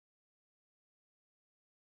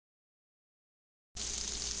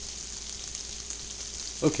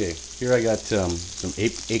Okay, here I got some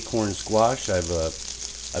acorn squash.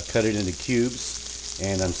 I've cut it into cubes,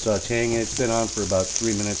 and I'm sautéing it. It's been on for about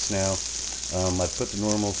 3 minutes now. I've put the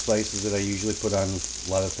normal spices that I usually put on a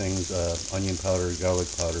lot of things: onion powder, garlic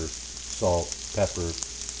powder, salt, pepper,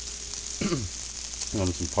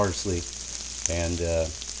 some parsley, and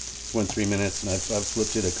it's went 3 minutes, and I've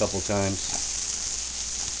flipped it a couple times,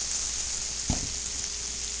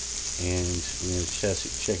 and I'm going to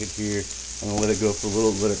check it here. I'm going to let it go for a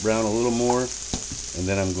little, let it brown a little more, and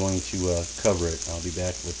then I'm going to cover it. I'll be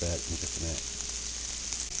back with that in just a minute.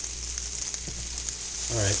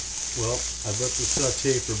 Alright, well, I've let this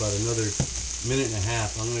saute for about another minute and a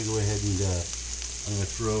half. I'm going to go ahead and I'm going to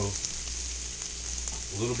throw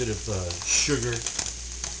a little bit of sugar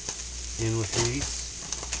in with these.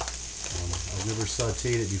 I've never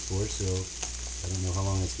sauteed it before, so I don't know how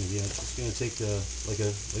long it's going to be. I'm just going to take like a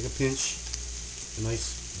pinch, a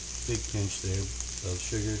nice big pinch there of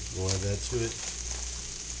sugar. We'll add that to it.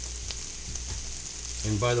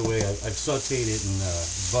 And by the way, I've sauteed it in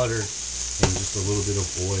butter and just a little bit of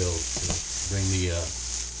oil to bring the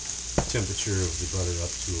temperature of the butter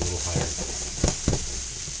up to a little higher.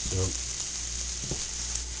 So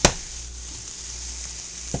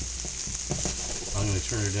I'm going to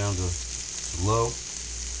turn it down to low.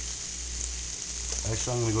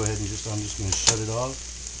 Actually, I'm going to go ahead and I'm just going to shut it off,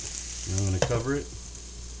 and I'm going to cover it,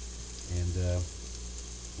 and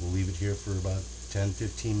we'll leave it here for about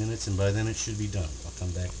 10-15 minutes, and by then it should be done. I'll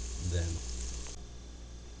come back then.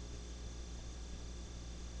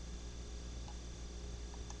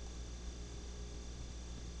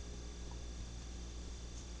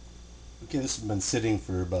 Okay, this has been sitting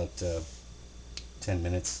for about 10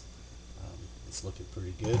 minutes. It's looking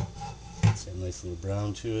pretty good. It's got a nice little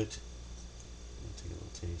brown to it. I'll take a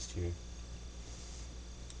little taste here.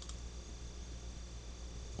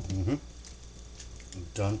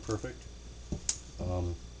 Done perfect.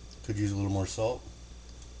 Could use a little more salt,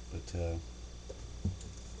 but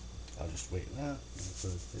I'll just wait. I'm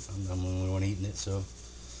the only one eating it, so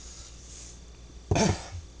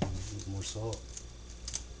more salt,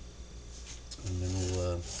 and then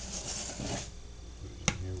we'll put it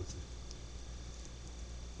in here with it.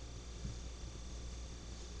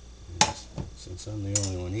 Since I'm the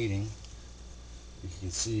only one eating, you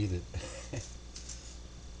can see that,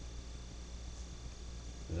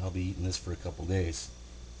 that I'll be eating this for a couple days.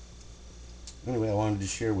 Anyway, I wanted to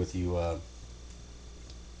share with you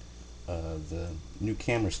the new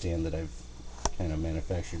camera stand that I've kind of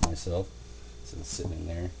manufactured myself. So it's sitting in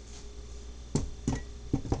there.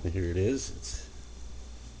 But here it is. It's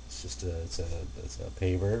just it's a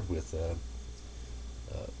paver with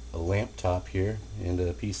a lamp top here and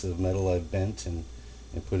a piece of metal I've bent and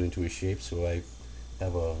put into a shape. So I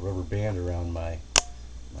have a rubber band around my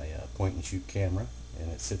point and shoot camera,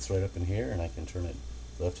 and it sits right up in here, and I can turn it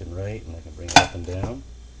left and right, and I can bring it up and down,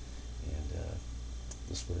 and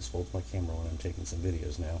this holds my camera when I'm taking some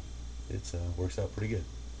videos now. It works out pretty good.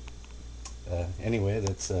 Anyway,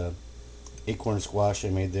 that's acorn squash I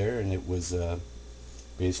made there, and it was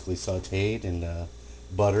basically sauteed in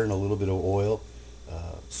butter and a little bit of oil,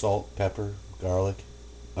 salt, pepper, garlic,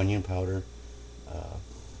 onion powder,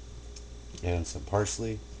 and some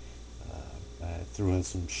parsley. I threw in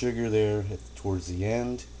some sugar there towards the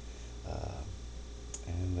end,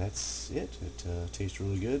 and that's it. It tastes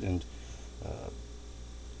really good, and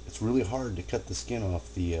it's really hard to cut the skin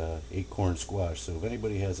off the acorn squash. So if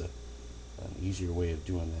anybody has an easier way of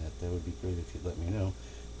doing that, that would be great if you'd let me know.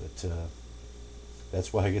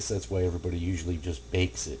 But I guess that's why everybody usually just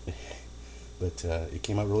bakes it. But it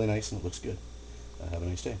came out really nice, and it looks good. Have a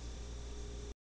nice day.